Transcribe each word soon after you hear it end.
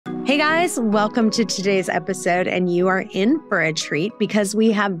Hey guys, welcome to today's episode, and you are in for a treat because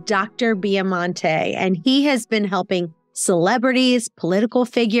we have Dr. Biamonte, and he has been helping celebrities, political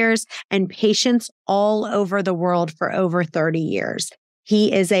figures, and patients all over the world for over 30 years.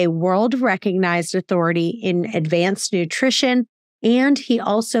 He is a world-recognized authority in advanced nutrition, and he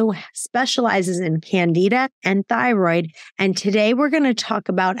also specializes in Candida and thyroid. And today we're going to talk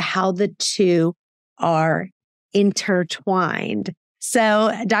about how the two are intertwined.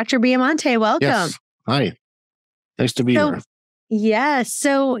 So, Dr. Biamonte, welcome. Yes. Hi. Nice to be here. Yeah.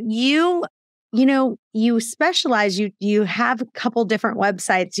 So you specialize, you have a couple different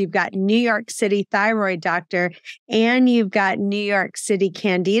websites. You've got New York City Thyroid Doctor and you've got New York City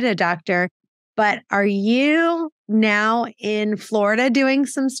Candida Doctor. But are you now in Florida doing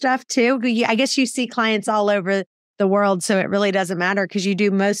some stuff too? I guess you see clients all over the world, so it really doesn't matter because you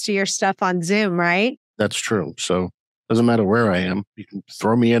do most of your stuff on Zoom, right? That's true. So doesn't matter where I am. You can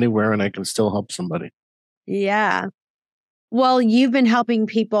throw me anywhere and I can still help somebody. Yeah. Well, you've been helping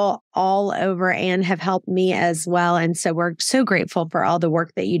people all over and have helped me as well. And so we're so grateful for all the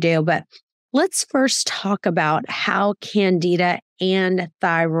work that you do. But let's first talk about how Candida and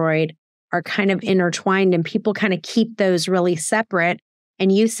thyroid are kind of intertwined, and people kind of keep those really separate.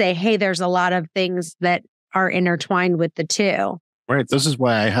 And you say, hey, there's a lot of things that are intertwined with the two. Right. This is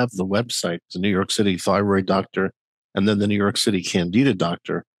why I have the website, the New York City Thyroid Doctor, and then the New York City Candida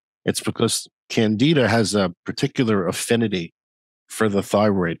Doctor. It's because Candida has a particular affinity for the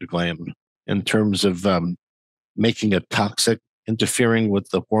thyroid gland in terms of making it toxic, interfering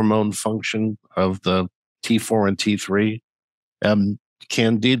with the hormone function of the T4 and T3.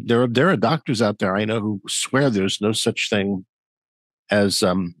 Candida, there are doctors out there I know who swear there's no such thing as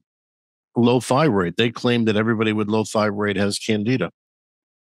low thyroid. They claim that everybody with low thyroid has Candida.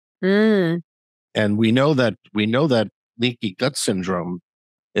 And we know that leaky gut syndrome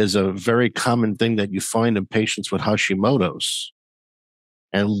is a very common thing that you find in patients with Hashimoto's.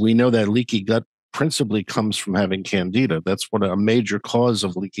 And we know that leaky gut principally comes from having Candida. That's what a major cause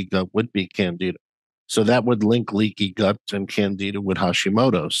of leaky gut would be, Candida. So that would link leaky gut and Candida with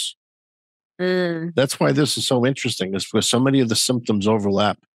Hashimoto's. That's why this is so interesting, is because so many of the symptoms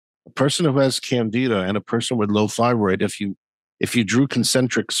overlap. A person who has Candida and a person with low thyroid, if you drew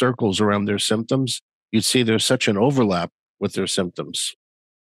concentric circles around their symptoms, you'd see there's such an overlap with their symptoms.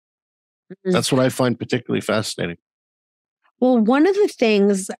 That's what I find particularly fascinating. Well, one of the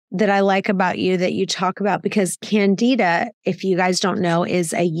things that I like about you that you talk about, because Candida, if you guys don't know,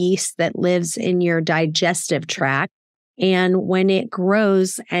 is a yeast that lives in your digestive tract. And when it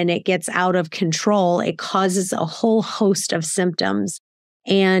grows and it gets out of control, it causes a whole host of symptoms.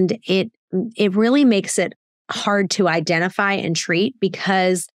 And it really makes it hard to identify and treat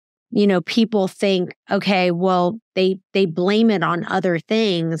because, people think, okay, well, they blame it on other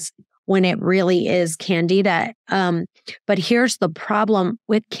things when it really is Candida. But here's the problem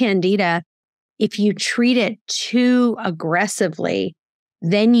with Candida. If you treat it too aggressively,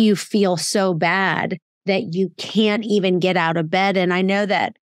 then you feel so bad that you can't even get out of bed. And I know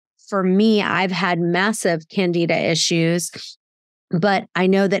that for me, I've had massive Candida issues. But I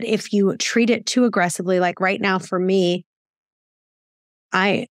know that if you treat it too aggressively, like right now for me,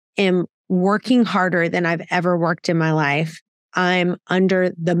 I am working harder than I've ever worked in my life. I'm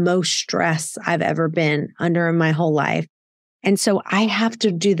under the most stress I've ever been under in my whole life. And so I have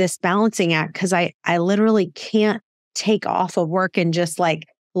to do this balancing act because I literally can't take off of work and just like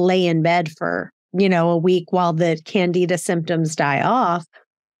lay in bed for, a week while the Candida symptoms die off.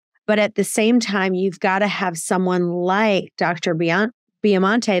 But at the same time, you've got to have someone like Dr.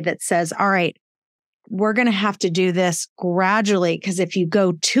 Biamonte that says, all right, we're going to have to do this gradually because if you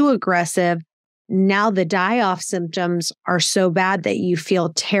go too aggressive, now the die-off symptoms are so bad that you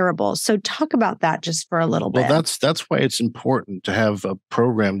feel terrible. So talk about that just for a little bit. Well, that's why it's important to have a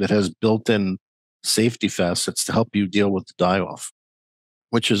program that has built-in safety facets to help you deal with the die-off,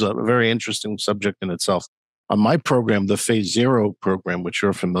 which is a very interesting subject in itself. On my program, the Phase Zero program, which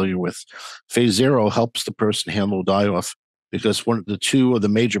you're familiar with, Phase Zero helps the person handle die-off because two of the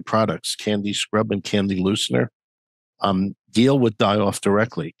major products, Candy Scrub and Candy Loosener, deal with die-off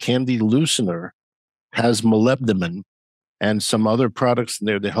directly. Candy Loosener has molybdenum and some other products in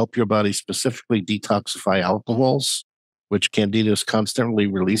there that help your body specifically detoxify alcohols, which Candida is constantly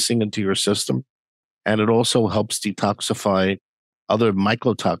releasing into your system. And it also helps detoxify other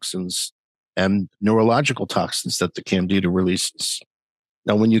mycotoxins and neurological toxins that the Candida releases.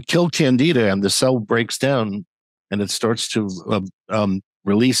 Now, when you kill Candida and the cell breaks down and it starts to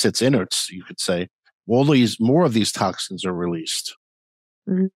release its innards, you could say, more of these toxins are released.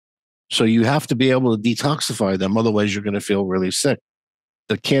 So you have to be able to detoxify them. Otherwise, you're going to feel really sick.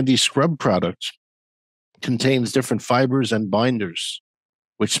 The Candy Scrub product contains different fibers and binders,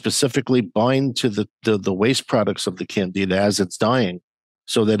 which specifically bind to the waste products of the Candida as it's dying,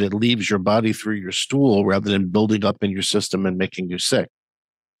 so that it leaves your body through your stool rather than building up in your system and making you sick.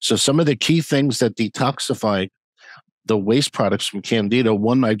 So some of the key things that detoxify the waste products from Candida,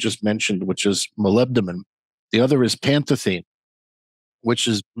 one I just mentioned, which is molybdenum. The other is pantethine, which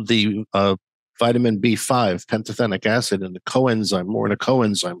is the vitamin B5, pantothenic acid, in the coenzyme, or in a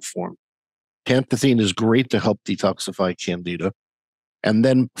coenzyme form. Pantethine is great to help detoxify Candida. And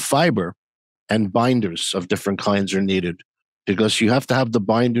then fiber and binders of different kinds are needed, because you have to have the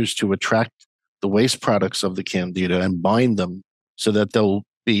binders to attract the waste products of the Candida and bind them so that they'll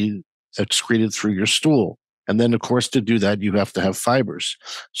be excreted through your stool. And then, of course, to do that, you have to have fibers.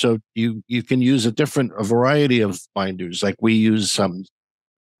 So you can use a variety of binders. Like we use some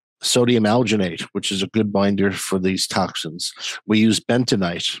sodium alginate, which is a good binder for these toxins. We use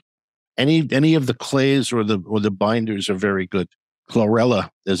bentonite. Any of the clays or the binders are very good. Chlorella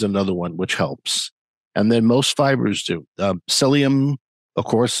is another one which helps. And then most fibers do. Psyllium, of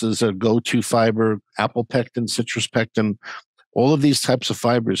course, is a go-to fiber. Apple pectin, citrus pectin, all of these types of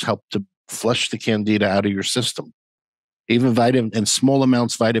fibers help to flush the Candida out of your system. Even in small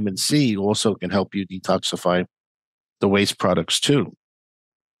amounts, vitamin C also can help you detoxify the waste products too.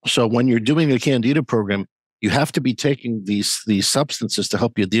 So when you're doing a Candida program, you have to be taking these substances to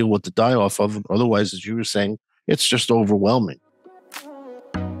help you deal with the die-off of them. Otherwise, as you were saying, it's just overwhelming.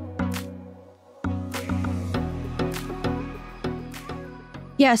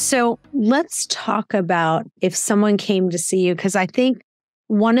 Yeah, so let's talk about if someone came to see you, because I think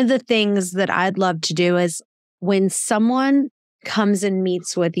one of the things that I'd love to do is when someone comes and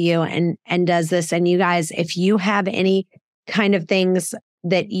meets with you and does this, and you guys, if you have any kind of things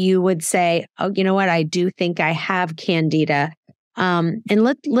that you would say, oh, you know what, I do think I have Candida. And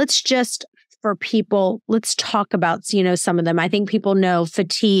let's just, for people, let's talk about, some of them. I think people know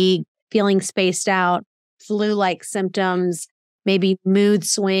fatigue, feeling spaced out, flu-like symptoms, maybe mood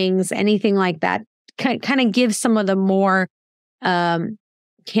swings, anything like that. Kind of give some of the more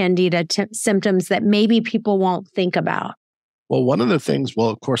Candida symptoms that maybe people won't think about. Well, one of the things,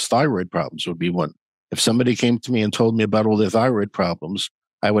 of course, thyroid problems would be one. If somebody came to me and told me about all their thyroid problems,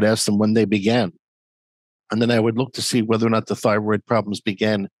 I would ask them when they began. And then I would look to see whether or not the thyroid problems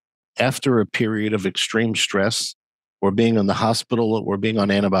began after a period of extreme stress or being in the hospital or being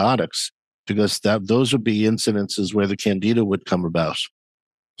on antibiotics, because those would be incidences where the Candida would come about.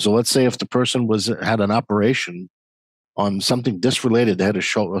 So let's say if the person had an operation on something disrelated, they had a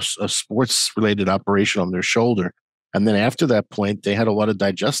sports-related operation on their shoulder, and then after that point, they had a lot of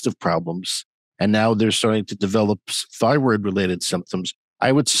digestive problems, and now they're starting to develop thyroid-related symptoms.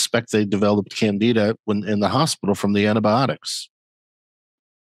 I would suspect they developed Candida when in the hospital from the antibiotics.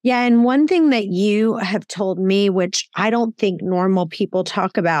 Yeah, and one thing that you have told me, which I don't think normal people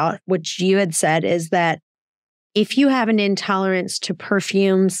talk about, which you had said, is that if you have an intolerance to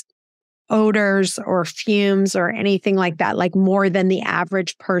perfumes, odors, or fumes, or anything like that, like more than the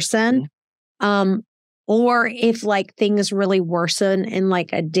average person, or if like things really worsen in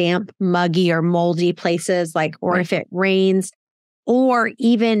like a damp, muggy, or moldy places, or if it rains, or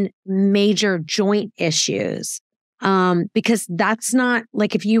even major joint issues. Because that's not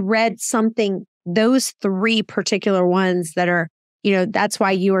like if you read something, those three particular ones that are, that's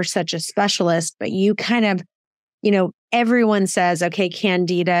why you are such a specialist, but you kind of, everyone says, okay,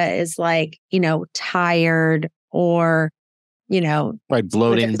 Candida is tired or, right,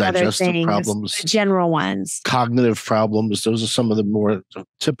 bloating, digestive problems, general ones, cognitive problems. Those are some of the more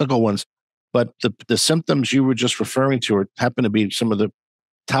typical ones. But the symptoms you were just referring to happen to be some of the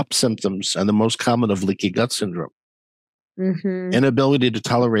top symptoms and the most common of leaky gut syndrome. Mm-hmm. Inability to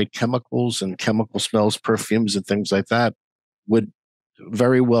tolerate chemicals and chemical smells, perfumes, and things like that would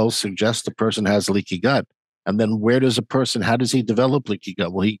very well suggest the person has leaky gut. And then how does he develop leaky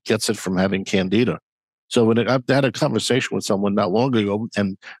gut? Well, he gets it from having Candida. So I had a conversation with someone not long ago,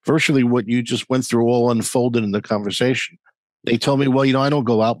 and virtually what you just went through all unfolded in the conversation. They told me, well, I don't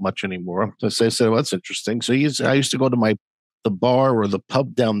go out much anymore. So I said, well, that's interesting. So I used to go to the bar or the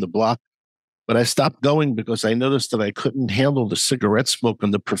pub down the block, but I stopped going because I noticed that I couldn't handle the cigarette smoke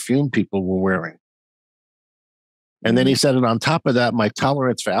and the perfume people were wearing. And then he said, and on top of that, my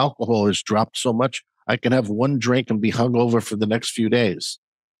tolerance for alcohol has dropped so much, I can have one drink and be hungover for the next few days.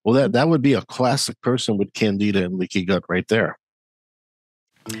 Well, that would be a classic person with Candida and leaky gut right there.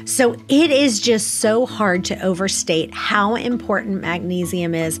 So it is just so hard to overstate how important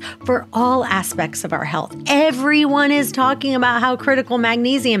magnesium is for all aspects of our health. Everyone is talking about how critical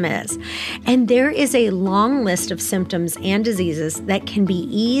magnesium is. And there is a long list of symptoms and diseases that can be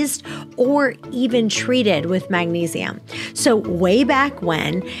eased or even treated with magnesium. So way back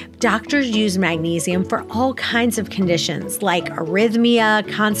when, doctors used magnesium for all kinds of conditions like arrhythmia,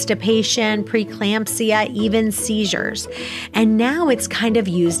 constipation, preeclampsia, even seizures. And now it's kind of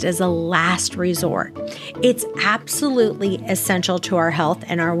used as a last resort. It's absolutely essential to our health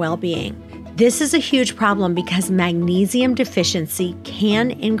and our well-being. This is a huge problem because magnesium deficiency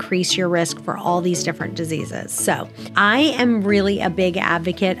can increase your risk for all these different diseases. So I am really a big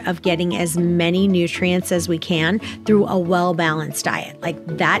advocate of getting as many nutrients as we can through a well-balanced diet. Like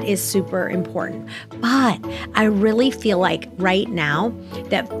that is super important. But I really feel like right now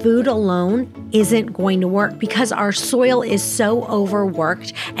that food alone isn't going to work because our soil is so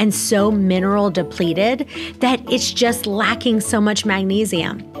overworked and so mineral depleted that it's just lacking so much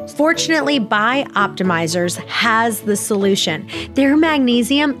magnesium. Fortunately, BioOptimizers has the solution. Their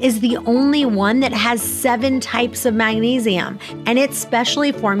magnesium is the only one that has 7 types of magnesium, and it's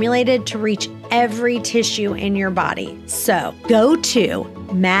specially formulated to reach every tissue in your body. So go to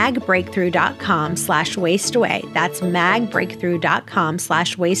magbreakthrough.com/wasteaway. That's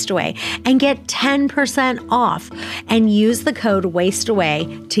magbreakthrough.com/wasteaway and get 10% off and use the code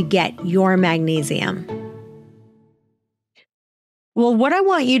wasteaway to get your magnesium. Well, what I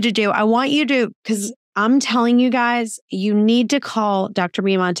want you to do, because I'm telling you guys, you need to call Dr.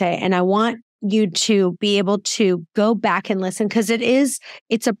 Biamonte, and I want you to be able to go back and listen because it's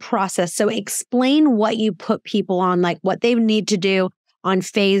a process. So explain what you put people on, like what they need to do on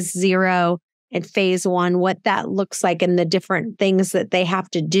phase 0 and phase 1, what that looks like and the different things that they have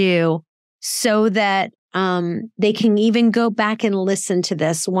to do so that they can even go back and listen to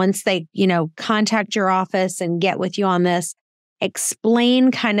this once they, contact your office and get with you on this. Explain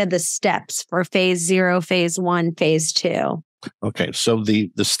kind of the steps for phase 0, phase 1, phase 2. Okay, so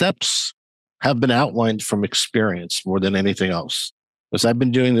the steps have been outlined from experience more than anything else. Because I've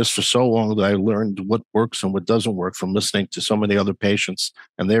been doing this for so long that I learned what works and what doesn't work from listening to so many other patients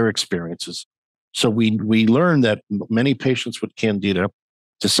and their experiences. So we learned that many patients with Candida,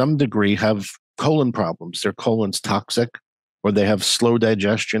 to some degree, have colon problems. Their colon's toxic, or they have slow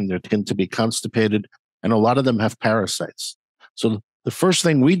digestion. They tend to be constipated, and a lot of them have parasites. So the first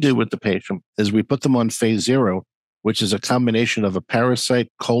thing we do with the patient is we put them on phase 0, which is a combination of a parasite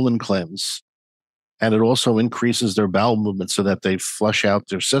colon cleanse, and it also increases their bowel movement so that they flush out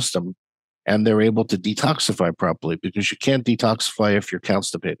their system and they're able to detoxify properly, because you can't detoxify if you're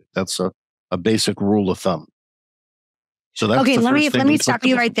constipated. That's a basic rule of thumb. So that's okay. Let me stop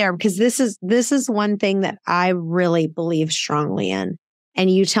you right there, because this is one thing that I really believe strongly in,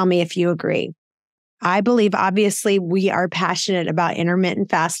 and you tell me if you agree. I believe, obviously, we are passionate about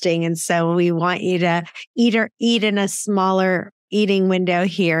intermittent fasting, and so we want you to eat in a smaller eating window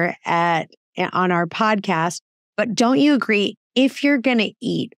here on our podcast. But don't you agree? If you're going to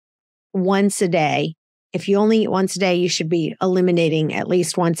eat once a day, if you only eat once a day, you should be eliminating at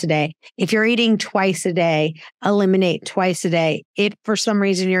least once a day. If you're eating twice a day, eliminate twice a day. If for some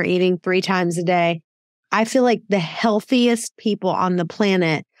reason you're eating 3 times a day, I feel like the healthiest people on the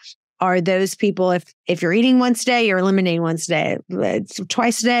planet are those people. If you're eating once a day, you're eliminating once a day. It's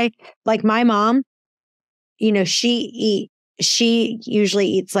twice a day. Like my mom, she usually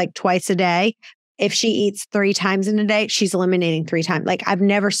eats like twice a day. If she eats 3 times in a day, she's eliminating 3 times. Like I've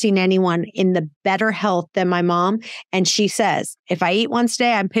never seen anyone in the better health than my mom. And she says, if I eat once a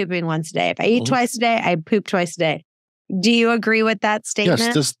day, I'm pooping once a day. If I eat twice a day, I poop twice a day. Do you agree with that statement?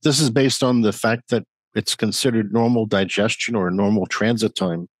 Yes, this is based on the fact that it's considered normal digestion or normal transit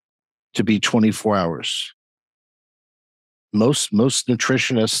time to be 24 hours. Most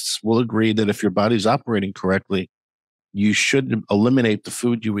nutritionists will agree that if your body's operating correctly, you should eliminate the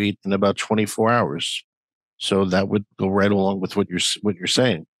food you eat in about 24 hours. So that would go right along with what you're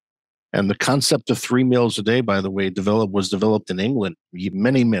saying. And the concept of 3 meals a day, by the way, was developed in England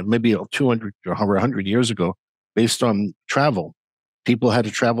maybe 200 or 100 years ago, based on travel. People had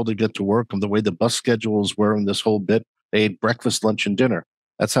to travel to get to work, and the way the bus schedules were in this whole bit, they ate breakfast, lunch, and dinner.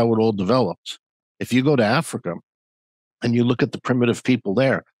 That's how it all developed. If you go to Africa and you look at the primitive people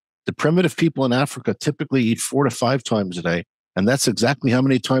there, the primitive people in Africa typically eat 4 to 5 times a day, and that's exactly how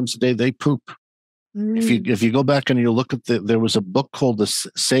many times a day they poop. If you go back and you look at there was a book called the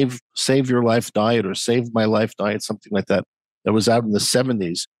Save Your Life Diet or Save My Life Diet, something like that was out in the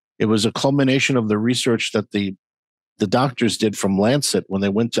 70s. It was a culmination of the research that the doctors did from Lancet when they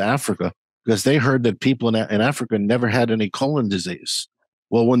went to Africa, because they heard that people in Africa never had any colon disease.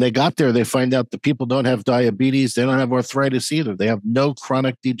 Well, when they got there, they find out the people don't have diabetes. They don't have arthritis either. They have no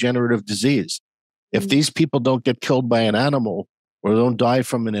chronic degenerative disease. If these people don't get killed by an animal or don't die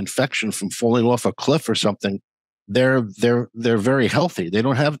from an infection from falling off a cliff or something, they're very healthy. They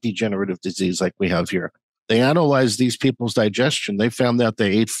don't have degenerative disease like we have here. They analyzed these people's digestion. They found out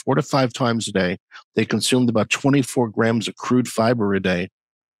they ate 4 to 5 times a day. They consumed about 24 grams of crude fiber a day,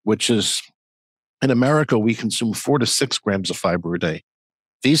 which is, in America, we consume 4 to 6 grams of fiber a day.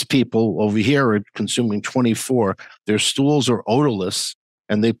 These people over here are consuming 24. Their stools are odorless,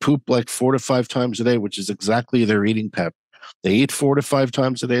 and they poop like 4 to 5 times a day, which is exactly their eating pattern. They eat 4 to 5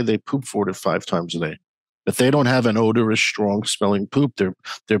 times a day. They poop 4 to 5 times a day. But they don't have an odorous, strong-smelling poop.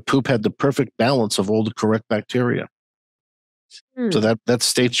 Their poop had the perfect balance of all the correct bacteria. So that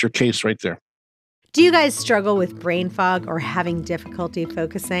states your case right there. Do you guys struggle with brain fog or having difficulty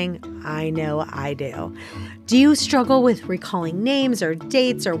focusing? I know I do. Do you struggle with recalling names or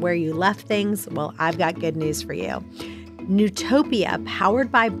dates or where you left things? Well, I've got good news for you. Nutopia,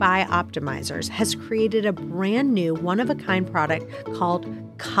 powered by Bioptimizers, has created a brand new one-of-a-kind product called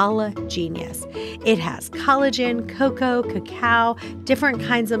Collagenius. It has collagen, cocoa, cacao, different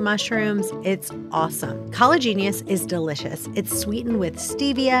kinds of mushrooms. It's awesome. Collagenius is delicious. It's sweetened with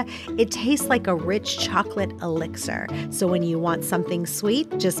stevia. It tastes like a rich chocolate elixir. So when you want something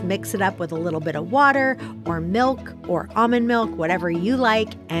sweet, just mix it up with a little bit of water or milk or almond milk, whatever you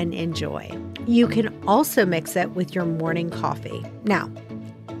like, and enjoy. You can also mix it with your morning coffee. Now,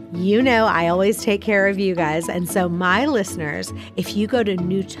 you know I always take care of you guys, and so my listeners, if you go to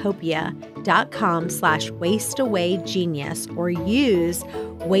nutopia.com/wasteawaygenius or use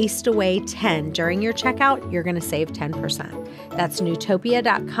wasteaway10 during your checkout, you're going to save 10%. That's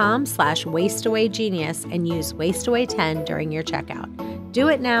nutopia.com/wasteawaygenius and use wasteaway10 during your checkout. Do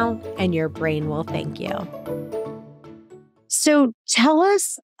it now, and your brain will thank you. So tell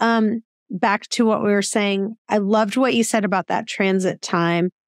us, back to what we were saying, I loved what you said about that transit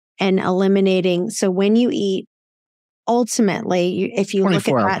time and eliminating. So when you eat, ultimately, if you look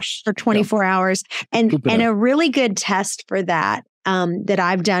at that for 24 hours, and a really good test for that, that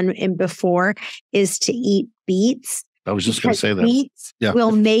I've done before is to eat beets. I was just going to say that. Beets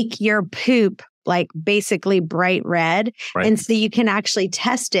will make your poop like basically bright red. Right. And so you can actually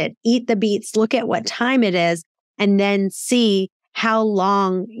test it, eat the beets, look at what time it is, and then see how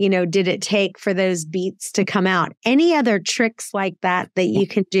long, did it take for those beets to come out? Any other tricks like that you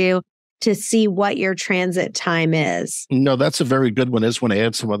can do to see what your transit time is? No, that's a very good one. I just want to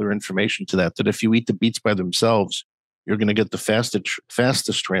add some other information to that if you eat the beets by themselves, you're going to get the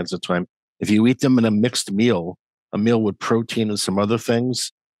fastest transit time. If you eat them in a mixed meal, a meal with protein and some other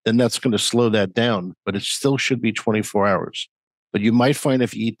things, then that's going to slow that down, but it still should be 24 hours. But you might find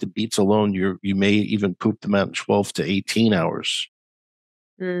if you eat the beets alone, you may even poop them out in 12 to 18 hours.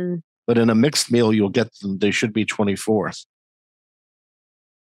 But in a mixed meal, you'll get them, they should be 24.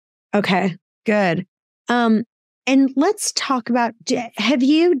 Okay, good. And let's talk about, have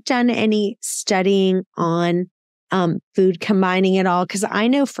you done any studying on food combining at all? Because I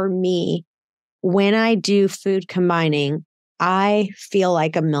know for me, when I do food combining, I feel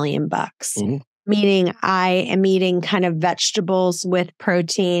like $1 million. Meaning I am eating kind of vegetables with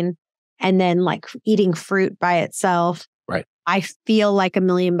protein and then like eating fruit by itself. Right. I feel like $1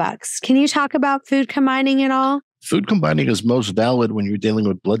 million. Can you talk about food combining at all? Food combining is most valid when you're dealing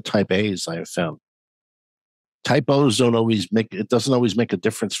with blood type A's, I have found. Type O's doesn't always make a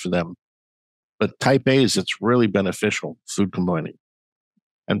difference for them. But type A's, it's really beneficial, food combining.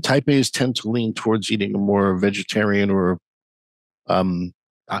 And type A's tend to lean towards eating a more vegetarian or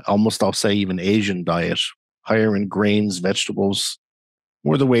I'll say even Asian diet, higher in grains, vegetables,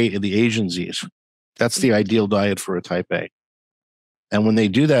 more the way the Asians eat. That's the ideal diet for a type A. And when they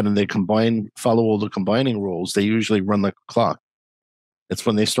do that and they follow all the combining rules, they usually run like a clock. It's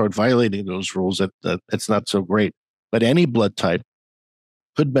when they start violating those rules that it's not so great. But any blood type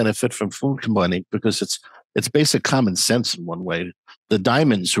could benefit from food combining because it's basic common sense in one way. The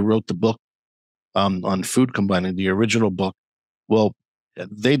Diamonds, who wrote the book on food combining, the original book, well,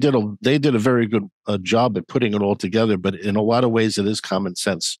 they did a very good job at putting it all together, but in a lot of ways it is common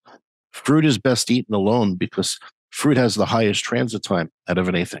sense. Fruit is best eaten alone because fruit has the highest transit time out of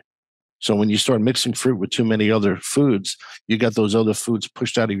anything. So when you start mixing fruit with too many other foods, you got those other foods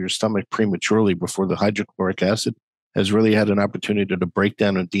pushed out of your stomach prematurely before the hydrochloric acid has really had an opportunity to break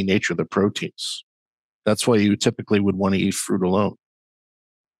down and denature the proteins. That's why you typically would want to eat fruit alone.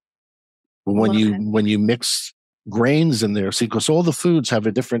 But when you mix grains in there, see, because all the foods have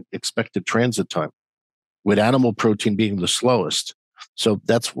a different expected transit time, with animal protein being the slowest. So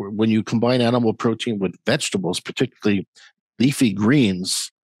that's where, when you combine animal protein with vegetables, particularly leafy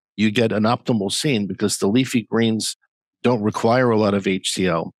greens, you get an optimal scene because the leafy greens don't require a lot of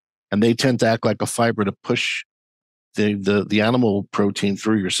HCl, and they tend to act like a fiber to push the animal protein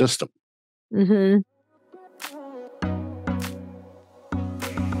through your system. Mm-hmm.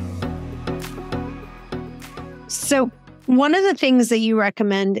 So one of the things that you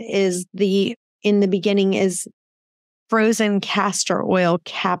recommend is in the beginning is frozen castor oil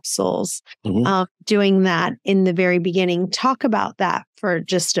capsules. Mm-hmm. Doing that in the very beginning. Talk about that for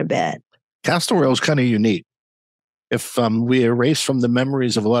just a bit. Castor oil is kind of unique. If we erase from the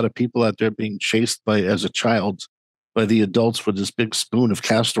memories of a lot of people out there being chased as a child by the adults with this big spoon of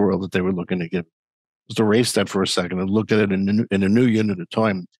castor oil that they were looking to give, just erase that for a second and look at it in a new unit of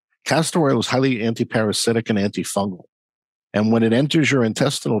time. Castor oil is highly antiparasitic and antifungal. And when it enters your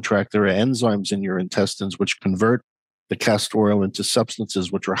intestinal tract, there are enzymes in your intestines which convert the castor oil into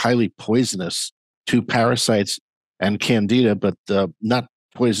substances which are highly poisonous to parasites and Candida, but not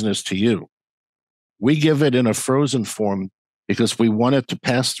poisonous to you. We give it in a frozen form because we want it to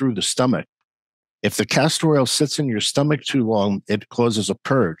pass through the stomach. If the castor oil sits in your stomach too long, it causes a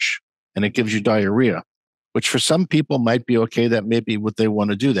purge and it gives you diarrhea, which for some people might be okay. That may be what they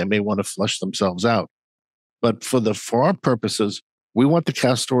want to do. They may want to flush themselves out. But for our purposes, we want the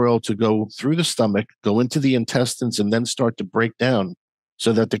castor oil to go through the stomach, go into the intestines, and then start to break down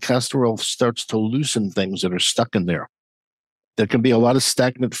so that the castor oil starts to loosen things that are stuck in there. There can be a lot of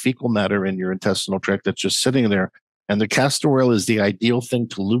stagnant fecal matter in your intestinal tract that's just sitting there. And the castor oil is the ideal thing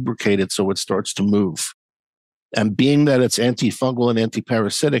to lubricate it so it starts to move. And being that it's antifungal and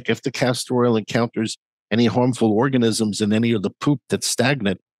antiparasitic, if the castor oil encounters any harmful organisms in any of the poop that's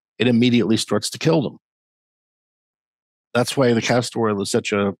stagnant, it immediately starts to kill them. That's why the castor oil is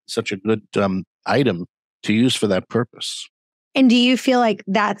such a good item to use for that purpose. And do you feel like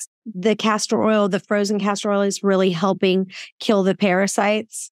that's the castor oil, the frozen castor oil, is really helping kill the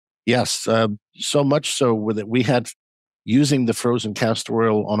parasites? Yes, so much so with it. We had using the frozen castor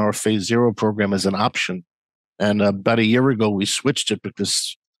oil on our phase 0 program as an option. And about a year ago, we switched it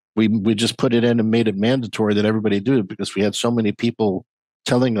because we just put it in and made it mandatory that everybody do it because we had so many people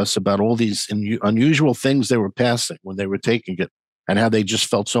telling us about all these unusual things they were passing when they were taking it and how they just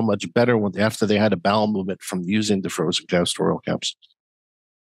felt so much better after they had a bowel movement from using the frozen castor oil capsules.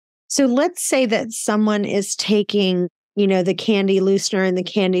 So let's say that someone is taking, the candy loosener and the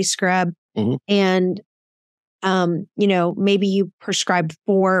candy scrub, mm-hmm. and, maybe you prescribed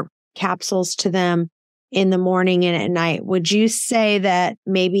 4 capsules to them in the morning and at night. Would you say that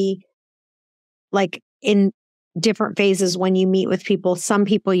maybe like in different phases when you meet with people, some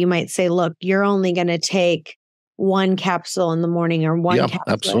people you might say, look, you're only going to take 1 capsule in the morning or 1 capsule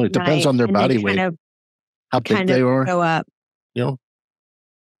absolutely. at night, depends on their body weight, how big they are. Go up.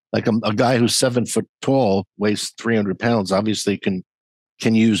 Like a guy who's 7 foot tall, weighs 300 pounds, obviously can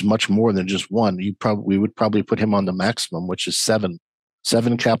use much more than just 1. We would probably put him on the maximum, which is 7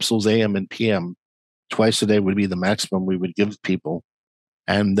 capsules AM and PM. Twice a day would be the maximum we would give people.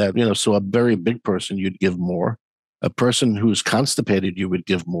 And so a very big person, you'd give more. A person who's constipated, you would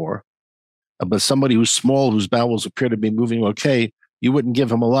give more. But somebody who's small, whose bowels appear to be moving okay, you wouldn't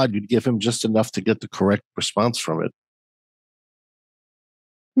give him a lot. You'd give him just enough to get the correct response from it.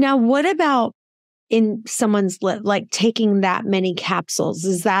 Now, what about in someone's like taking that many capsules?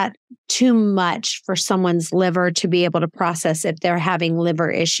 Is that too much for someone's liver to be able to process if they're having liver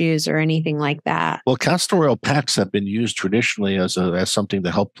issues or anything like that? Well, castor oil packs have been used traditionally as something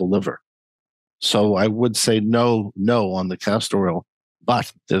to help the liver. So I would say no on the castor oil.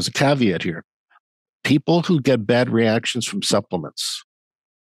 But there's a caveat here. People who get bad reactions from supplements,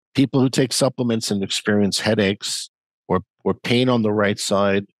 people who take supplements and experience headaches or pain on the right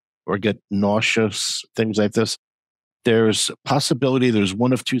side or get nauseous, things like this, there's possibility there's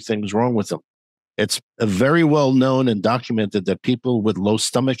one of 2 things wrong with them. It's very well known and documented that people with low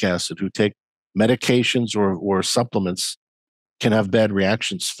stomach acid who take medications or supplements can have bad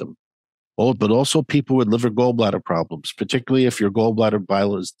reactions to them. But also people with liver gallbladder problems, particularly if your gallbladder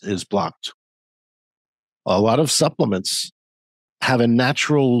bile is blocked. A lot of supplements have a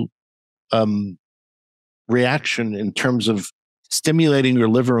natural reaction in terms of stimulating your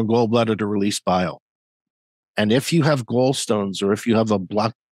liver and gallbladder to release bile. And if you have gallstones or if you have a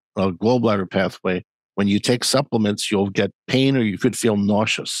blocked gallbladder pathway, when you take supplements, you'll get pain or you could feel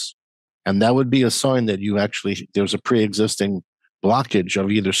nauseous. And that would be a sign that there's a pre-existing blockage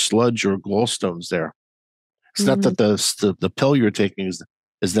of either sludge or gallstones there. It's not that the pill you're taking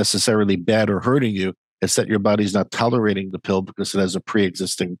is necessarily bad or hurting you. It's that your body's not tolerating the pill because it has a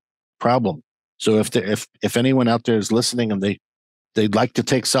pre-existing problem. So if anyone out there is listening and they'd like to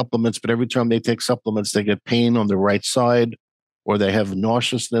take supplements, but every time they take supplements, they get pain on the right side or they have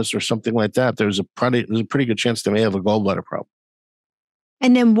nauseousness or something like that, there's a pretty good chance they may have a gallbladder problem.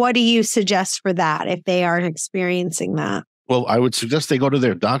 And then what do you suggest for that if they are experiencing that? Well, I would suggest they go to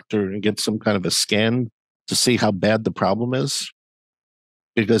their doctor and get some kind of a scan to see how bad the problem is.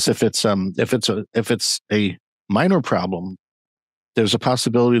 Because if it's a minor problem, there's a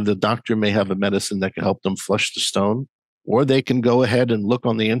possibility the doctor may have a medicine that can help them flush the stone, or they can go ahead and look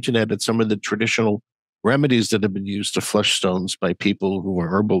on the internet at some of the traditional remedies that have been used to flush stones by people who are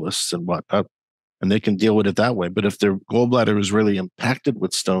herbalists and whatnot, and they can deal with it that way. But if their gallbladder is really impacted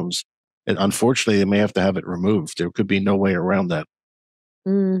with stones, and unfortunately, they may have to have it removed. There could be no way around that.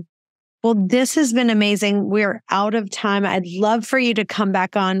 Well, this has been amazing. We're out of time. I'd love for you to come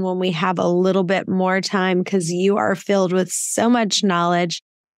back on when we have a little bit more time, because you are filled with so much knowledge.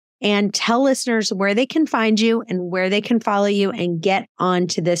 And tell listeners where they can find you and where they can follow you and get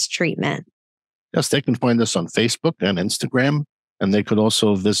onto this treatment. Yes, they can find us on Facebook and Instagram. And they could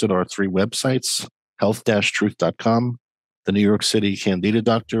also visit our 3 websites, health-truth.com, the New York City Candida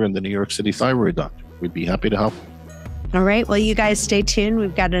Doctor, and the New York City Thyroid Doctor. We'd be happy to help. All right. Well, you guys stay tuned.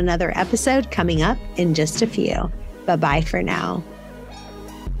 We've got another episode coming up in just a few. Bye-bye for now.